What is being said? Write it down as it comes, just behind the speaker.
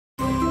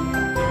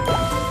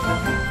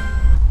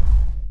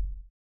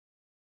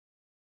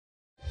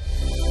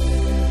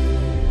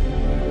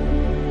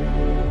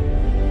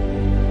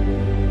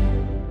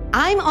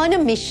on a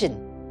mission.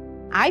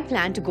 I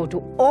plan to go to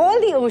all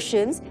the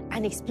oceans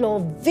and explore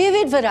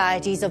vivid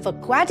varieties of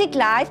aquatic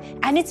life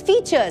and its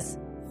features.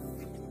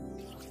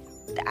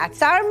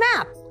 That's our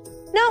map.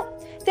 Now,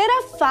 there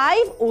are 5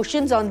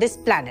 oceans on this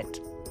planet.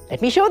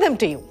 Let me show them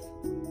to you.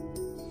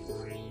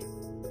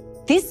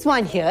 This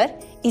one here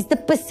is the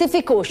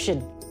Pacific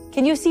Ocean.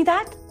 Can you see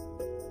that?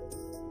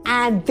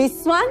 And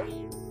this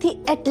one, the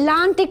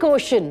Atlantic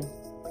Ocean.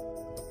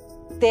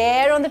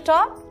 There on the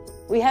top,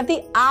 we have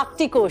the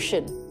Arctic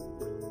Ocean.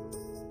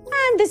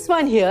 And this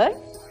one here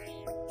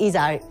is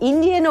our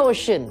Indian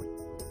Ocean.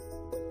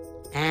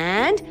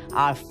 And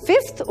our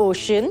 5th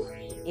ocean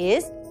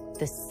is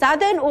the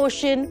Southern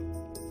Ocean,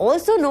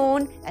 also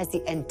known as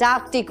the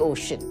Antarctic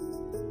Ocean.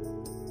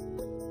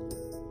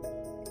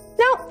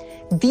 Now,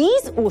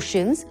 these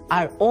oceans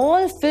are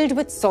all filled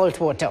with salt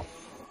water.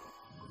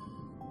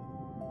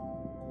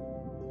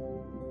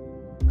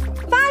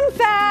 Fun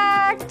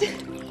fact!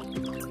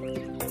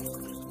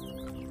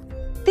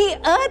 The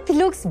Earth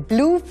looks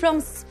blue from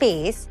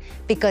space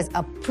because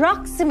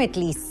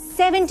approximately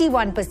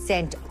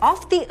 71%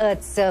 of the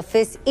Earth's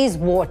surface is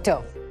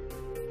water.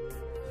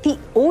 The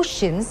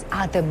oceans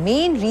are the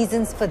main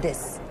reasons for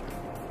this.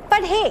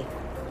 But hey,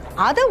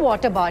 other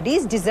water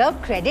bodies deserve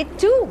credit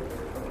too.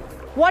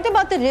 What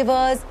about the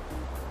rivers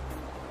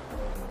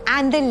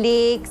and the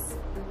lakes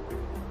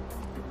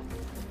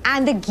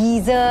and the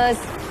geysers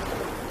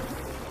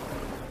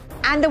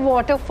and the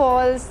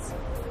waterfalls?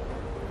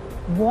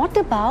 What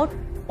about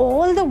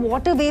all the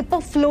water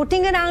vapor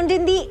floating around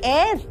in the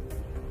air?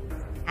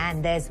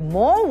 And there's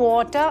more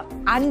water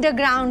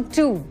underground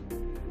too.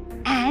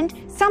 And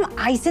some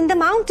ice in the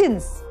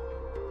mountains.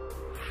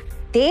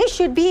 They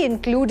should be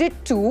included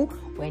too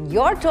when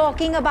you're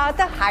talking about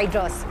the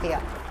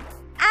hydrosphere.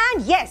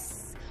 And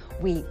yes,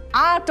 we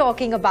are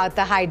talking about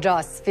the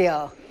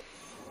hydrosphere.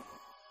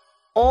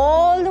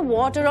 All the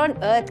water on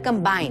Earth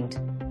combined.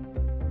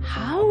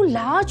 How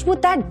large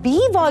would that be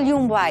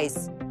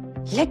volume-wise?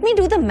 Let me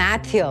do the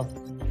math here.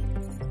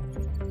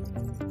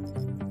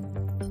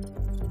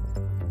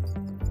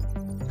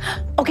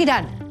 Okay,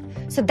 done.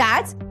 So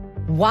that's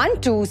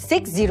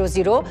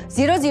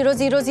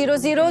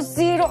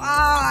 12600000000.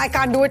 I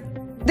can't do it.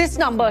 This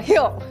number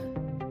here.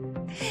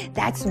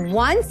 That's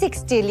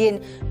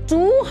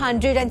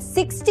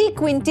 1/6,260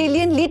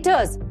 quintillion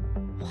liters.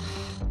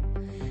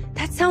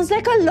 That sounds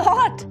like a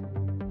lot.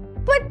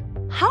 But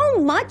how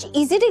much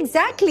is it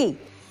exactly?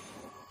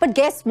 But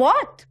guess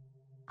what?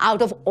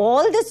 Out of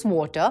all this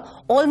water,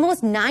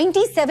 almost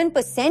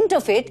 97%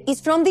 of it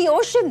is from the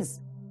oceans.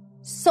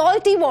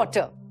 Salty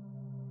water.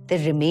 The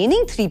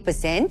remaining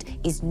 3%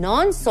 is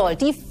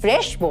non-salty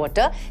fresh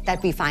water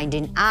that we find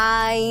in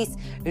ice,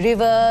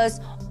 rivers,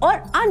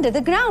 or under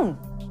the ground.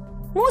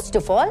 Most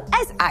of all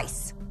as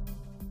ice.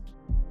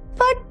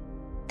 But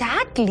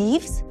that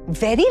leaves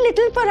very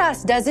little for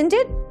us, doesn't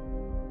it?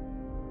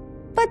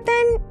 But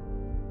then,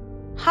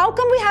 how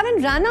come we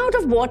haven't run out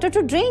of water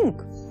to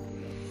drink?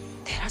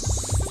 There are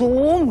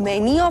so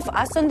many of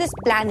us on this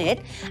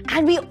planet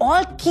and we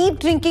all keep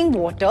drinking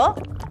water.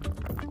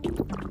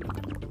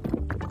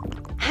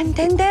 And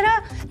then there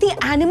are the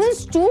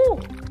animals too.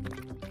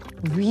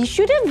 We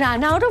should have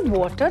run out of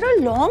water a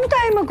long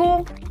time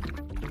ago.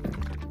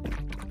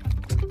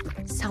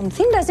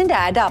 Something doesn't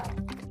add up.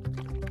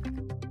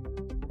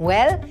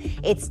 Well,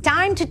 it's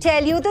time to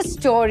tell you the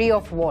story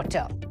of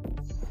water.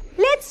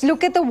 Let's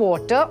look at the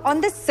water on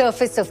the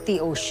surface of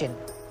the ocean.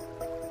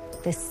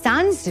 The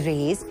sun's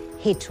rays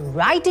hit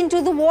right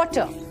into the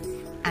water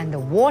and the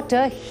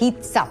water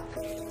heats up.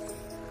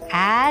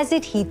 As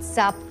it heats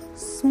up,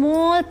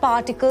 small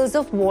particles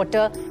of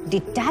water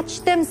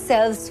detach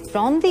themselves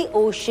from the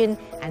ocean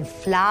and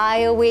fly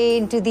away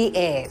into the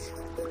air.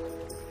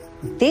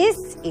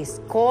 This is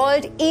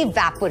called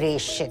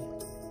evaporation.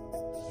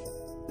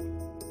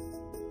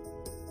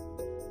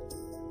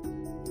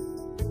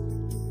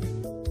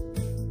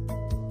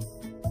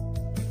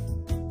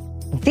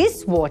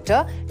 This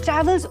water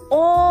travels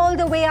all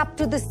the way up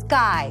to the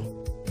sky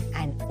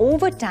and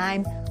over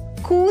time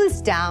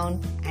cools down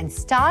and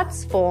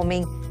starts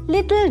forming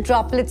little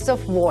droplets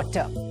of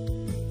water.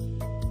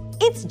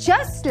 It's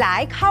just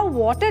like how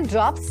water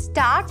drops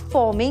start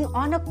forming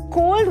on a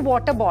cold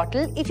water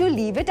bottle if you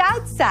leave it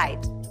outside.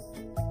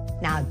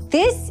 Now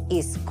this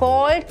is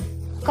called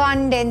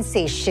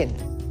condensation.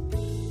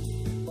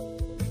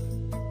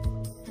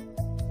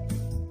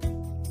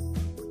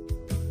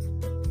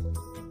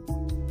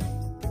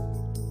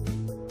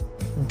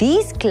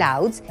 These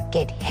clouds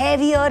get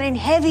heavier and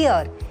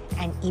heavier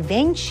and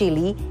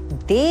eventually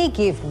they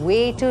give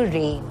way to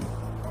rain.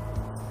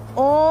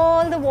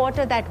 All the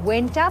water that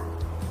went up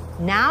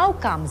now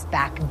comes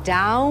back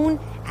down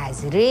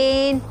as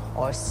rain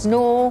or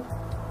snow.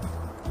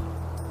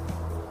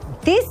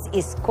 This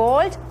is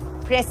called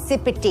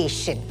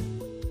precipitation.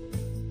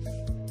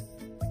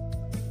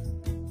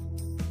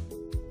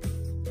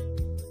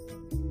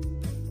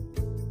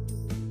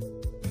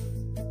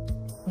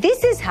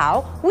 This is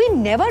how we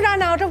never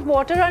run out of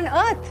water on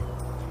Earth.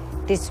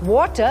 This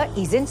water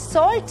isn't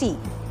salty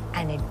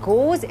and it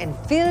goes and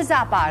fills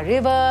up our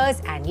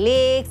rivers and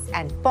lakes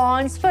and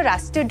ponds for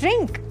us to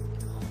drink.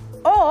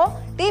 Or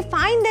they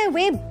find their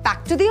way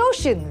back to the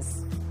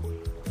oceans.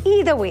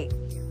 Either way,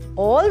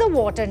 all the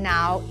water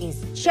now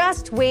is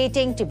just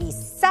waiting to be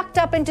sucked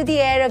up into the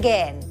air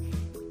again.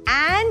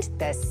 And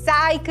the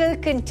cycle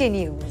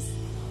continues.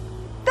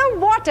 The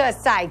water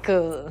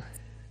cycle.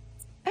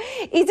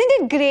 Isn't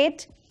it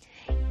great?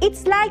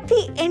 It's like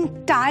the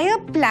entire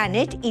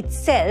planet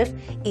itself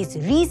is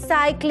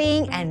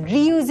recycling and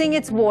reusing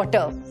its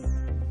water.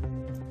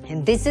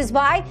 And this is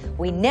why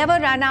we never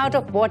run out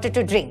of water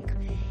to drink.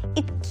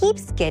 It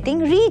keeps getting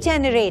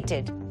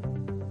regenerated.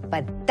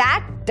 But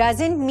that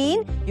doesn't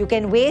mean you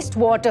can waste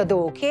water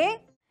though, okay?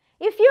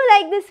 If you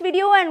like this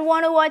video and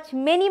want to watch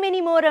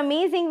many more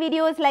amazing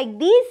videos like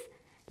these,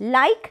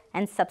 like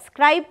and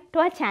subscribe to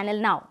our channel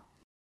now.